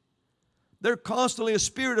it. They're constantly, a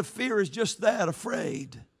spirit of fear is just that,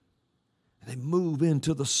 afraid. And they move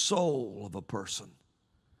into the soul of a person.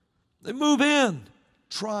 They move in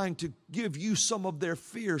trying to give you some of their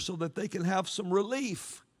fear so that they can have some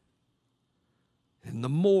relief. And the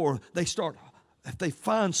more they start, if they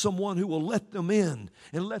find someone who will let them in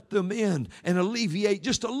and alleviate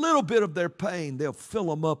just a little bit of their pain, they'll fill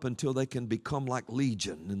them up until they can become like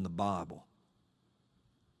Legion in the Bible.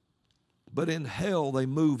 But in hell, they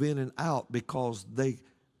move in and out because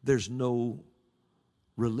there's no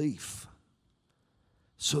relief.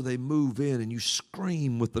 So they move in and you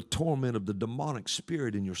scream with the torment of the demonic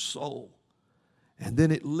spirit in your soul. And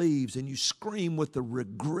then it leaves and you scream with the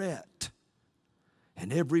regret.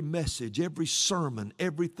 And every message, every sermon,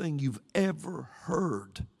 everything you've ever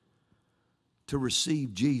heard to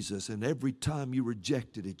receive Jesus, and every time you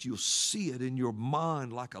rejected it, you'll see it in your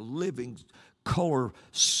mind like a living color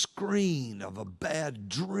screen of a bad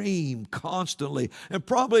dream constantly, and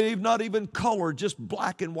probably not even color, just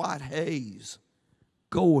black and white haze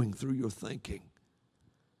going through your thinking.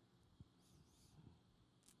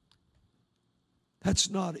 That's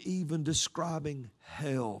not even describing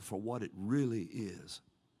hell for what it really is.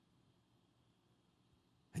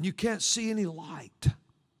 And you can't see any light.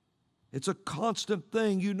 It's a constant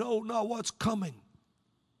thing. You know not what's coming.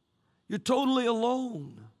 You're totally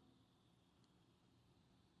alone.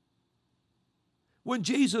 When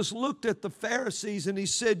Jesus looked at the Pharisees and he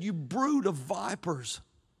said, "You brood of vipers."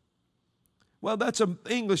 Well, that's an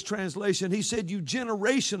English translation. He said, "You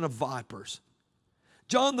generation of vipers."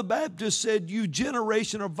 John the Baptist said, "You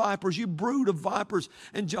generation of vipers, you brood of vipers."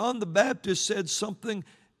 And John the Baptist said something.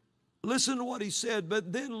 Listen to what he said,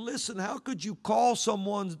 but then listen, how could you call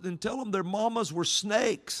someone and tell them their mamas were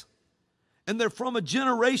snakes and they're from a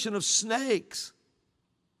generation of snakes?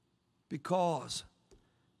 Because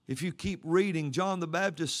if you keep reading, John the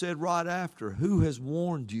Baptist said right after, "Who has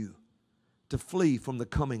warned you to flee from the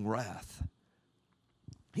coming wrath?"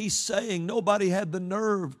 He's saying nobody had the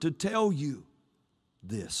nerve to tell you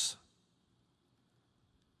this.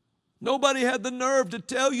 Nobody had the nerve to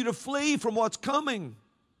tell you to flee from what's coming.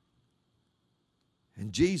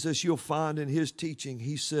 And Jesus, you'll find in his teaching,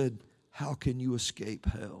 he said, "How can you escape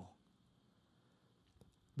hell?"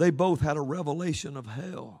 They both had a revelation of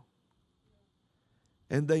hell.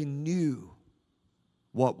 And they knew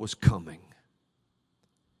what was coming.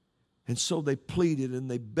 And so they pleaded and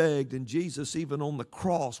they begged. And Jesus, even on the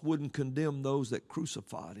cross, wouldn't condemn those that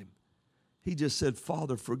crucified him. He just said,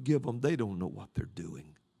 "Father, forgive them. They don't know what they're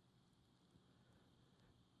doing."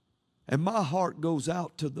 And my heart goes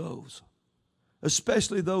out to those,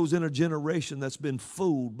 especially those in a generation that's been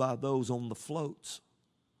fooled by those on the floats.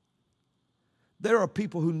 There are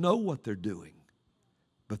people who know what they're doing,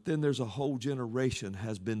 but then there's a whole generation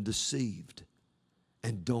has been deceived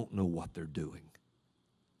and don't know what they're doing.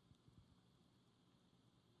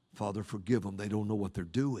 Father, forgive them. They don't know what they're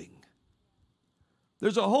doing.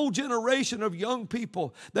 There's a whole generation of young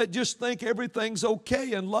people that just think everything's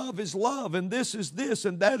okay and love is love and this is this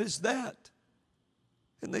and that is that.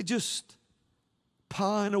 And they just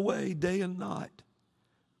pine away day and night.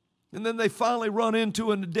 And then they finally run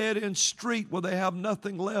into a dead-end street where they have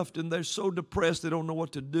nothing left and they're so depressed they don't know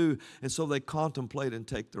what to do. And so they contemplate and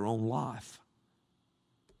take their own life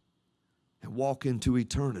and walk into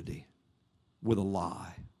eternity with a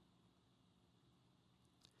lie.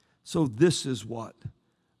 So this is what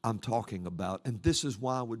I'm talking about, and this is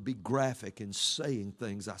why I would be graphic in saying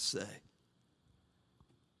things I say.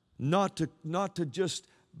 Not to just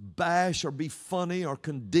bash or be funny or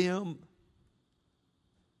condemn.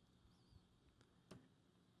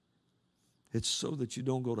 It's so that you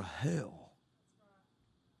don't go to hell.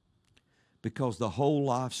 Because the whole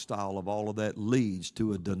lifestyle of all of that leads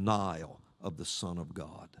to a denial of the Son of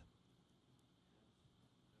God.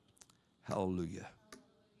 Hallelujah.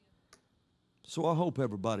 So I hope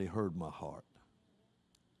everybody heard my heart.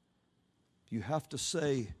 You have to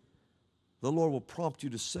say, the Lord will prompt you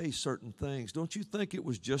to say certain things. Don't you think it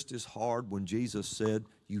was just as hard when Jesus said,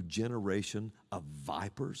 "You generation of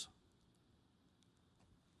vipers"?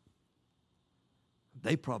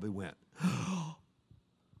 They probably went, "Oh."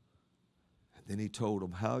 And then he told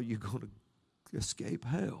them, how are you going to escape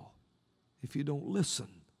hell if you don't listen?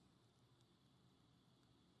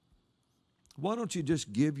 Why don't you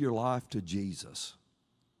just give your life to Jesus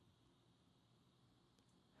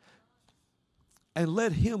and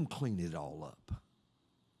let him clean it all up?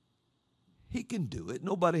 He can do it.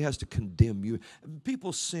 Nobody has to condemn you.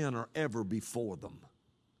 People's sin are ever before them.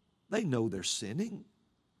 They know they're sinning.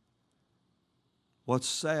 What's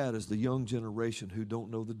sad is the young generation who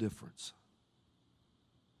don't know the difference.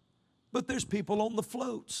 But there's people on the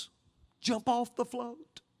floats. Jump off the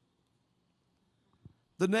float.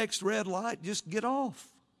 The next red light, just get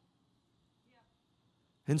off.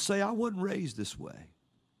 And say, "I wasn't raised this way."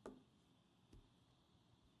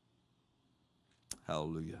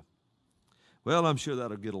 Hallelujah. Well, I'm sure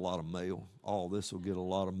that'll get a lot of mail. All this will get a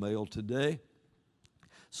lot of mail today.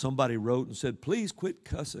 Somebody wrote and said, "Please quit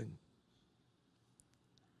cussing."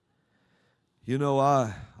 You know,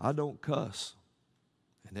 I don't cuss.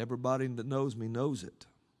 And everybody that knows me knows it.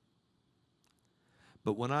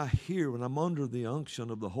 But when I'm under the unction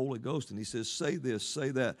of the Holy Ghost and he says, "Say this, say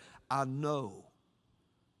that," I know.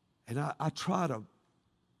 And I try to,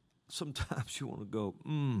 sometimes you want to go,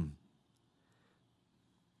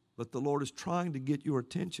 But the Lord is trying to get your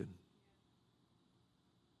attention.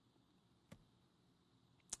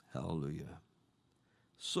 Hallelujah.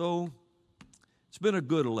 So it's been a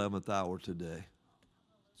good 11th hour today.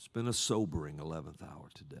 It's been a sobering 11th hour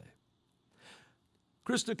today.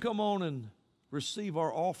 Krista, come on and receive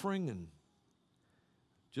our offering and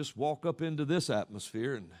just walk up into this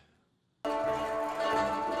atmosphere and